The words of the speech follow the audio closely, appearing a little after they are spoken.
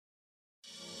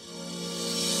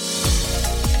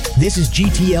This is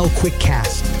GTL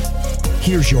Quickcast.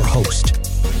 Here's your host,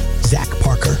 Zack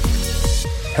Parker.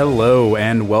 Hello,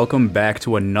 and welcome back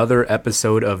to another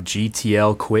episode of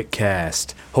GTL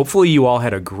Quickcast. Hopefully you all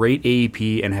had a great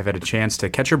AEP and have had a chance to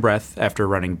catch your breath after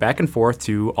running back and forth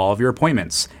to all of your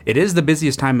appointments. It is the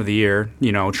busiest time of the year,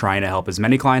 trying to help as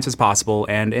many clients as possible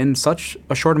and in such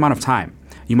a short amount of time.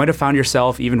 You might have found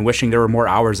yourself even wishing there were more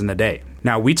hours in the day.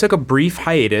 Now, we took a brief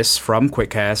hiatus from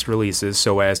Quickcast releases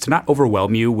so as to not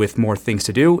overwhelm you with more things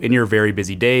to do in your very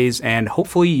busy days, and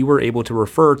hopefully you were able to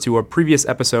refer to a previous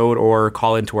episode or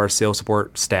call into our sales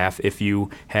support staff if you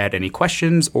had any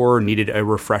questions or needed a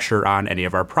refresher on any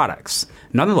of our products.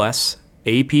 Nonetheless,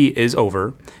 AEP is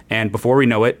over, and before we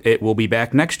know it, it will be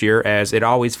back next year as it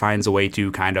always finds a way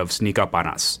to kind of sneak up on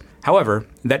us. However,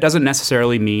 that doesn't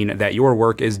necessarily mean that your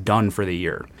work is done for the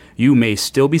year. You may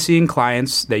still be seeing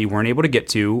clients that you weren't able to get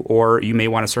to, or you may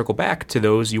want to circle back to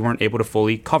those you weren't able to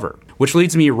fully cover. Which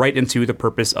leads me right into the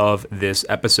purpose of this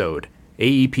episode.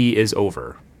 AEP is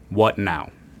over. What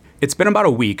now? It's been about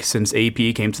a week since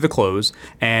AEP came to the close,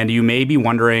 and you may be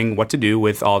wondering what to do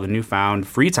with all the newfound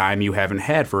free time you haven't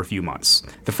had for a few months.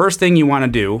 The first thing you want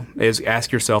to do is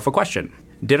ask yourself a question.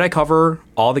 Did I cover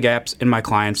all the gaps in my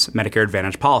clients' Medicare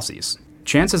Advantage policies?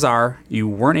 Chances are you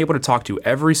weren't able to talk to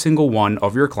every single one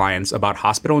of your clients about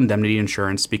hospital indemnity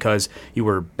insurance because you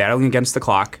were battling against the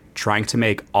clock, trying to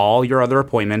make all your other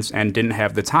appointments and didn't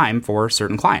have the time for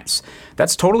certain clients.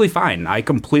 That's totally fine. I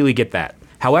completely get that.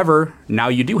 However, now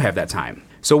you do have that time.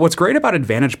 So what's great about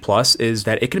Advantage Plus is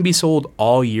that it can be sold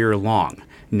all year long.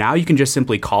 Now you can just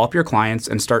simply call up your clients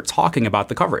and start talking about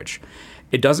the coverage.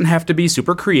 It doesn't have to be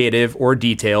super creative or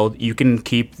detailed. You can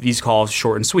keep these calls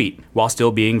short and sweet while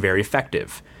still being very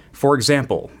effective. For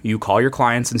example, you call your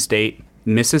clients and state,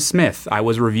 Mrs. Smith, I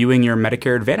was reviewing your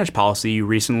Medicare Advantage policy you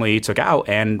recently took out,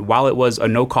 and while it was a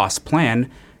no-cost plan,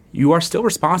 you are still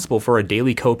responsible for a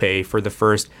daily copay for the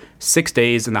first 6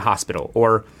 days in the hospital,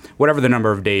 or whatever the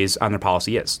number of days on their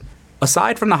policy is.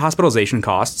 Aside from the hospitalization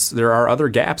costs, there are other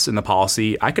gaps in the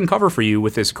policy I can cover for you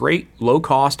with this great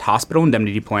low-cost hospital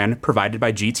indemnity plan provided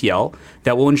by GTL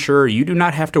that will ensure you do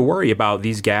not have to worry about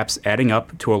these gaps adding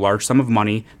up to a large sum of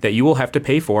money that you will have to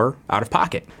pay for out of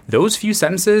pocket. Those few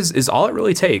sentences is all it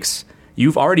really takes.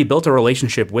 You've already built a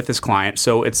relationship with this client,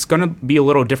 so it's going to be a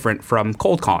little different from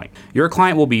cold calling. Your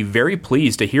client will be very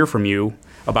pleased to hear from you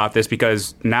about this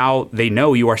because now they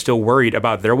know you are still worried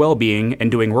about their well-being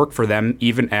and doing work for them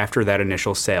even after that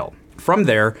initial sale. From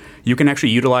there, you can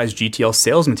actually utilize GTL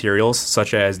sales materials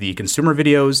such as the consumer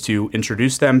videos to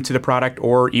introduce them to the product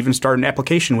or even start an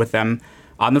application with them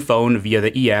on the phone via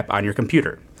the e-app on your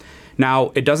computer.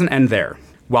 Now, it doesn't end there.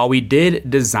 While we did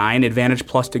design Advantage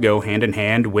Plus to go hand in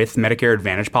hand with Medicare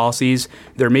Advantage policies,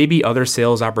 there may be other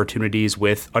sales opportunities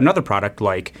with another product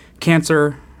like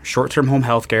cancer, short-term home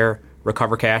healthcare,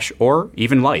 Recover Cash, or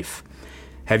even life.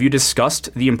 Have you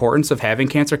discussed the importance of having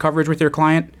cancer coverage with your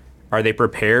client? Are they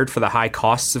prepared for the high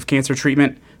costs of cancer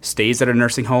treatment, stays at a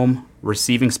nursing home,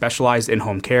 receiving specialized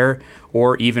in-home care,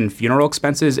 or even funeral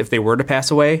expenses if they were to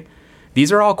pass away?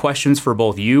 These are all questions for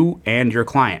both you and your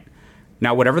client.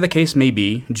 Now, whatever the case may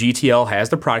be, GTL has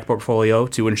the product portfolio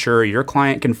to ensure your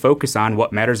client can focus on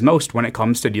what matters most when it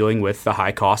comes to dealing with the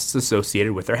high costs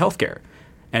associated with their healthcare,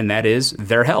 and that is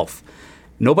their health.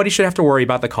 Nobody should have to worry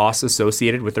about the costs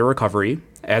associated with their recovery.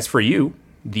 As for you,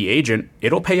 the agent,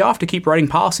 it'll pay off to keep writing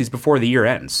policies before the year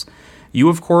ends. You,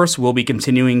 of course, will be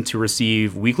continuing to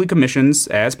receive weekly commissions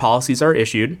as policies are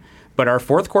issued, but our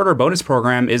fourth quarter bonus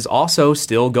program is also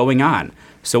still going on.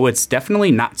 So it's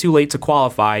definitely not too late to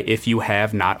qualify if you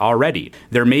have not already.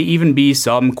 There may even be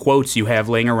some quotes you have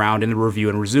laying around in the review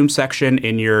and resume section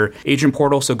in your agent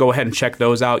portal, so go ahead and check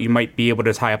those out. You might be able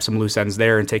to tie up some loose ends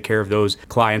there and take care of those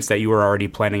clients that you were already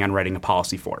planning on writing a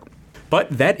policy for. But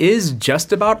that is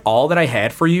just about all that I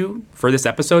had for you for this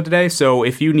episode today. So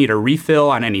if you need a refill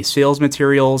on any sales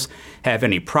materials, have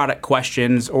any product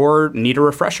questions, or need a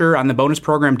refresher on the bonus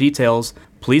program details,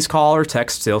 please call or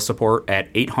text sales support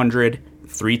at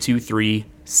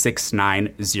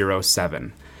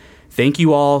 800-323-6907. Thank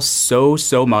you all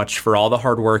so much for all the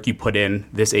hard work you put in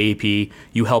this AEP.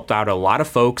 You helped out a lot of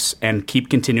folks and keep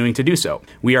continuing to do so.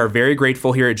 We are very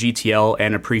grateful here at GTL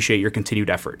and appreciate your continued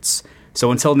efforts. So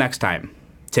until next time,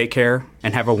 take care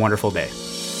and have a wonderful day.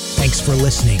 Thanks for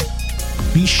listening.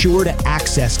 Be sure to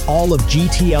access all of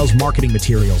GTL's marketing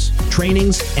materials,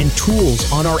 trainings, and tools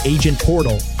on our agent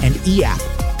portal and e-app.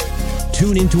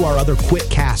 Tune into our other quick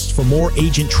casts for more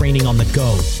agent training on the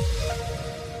go.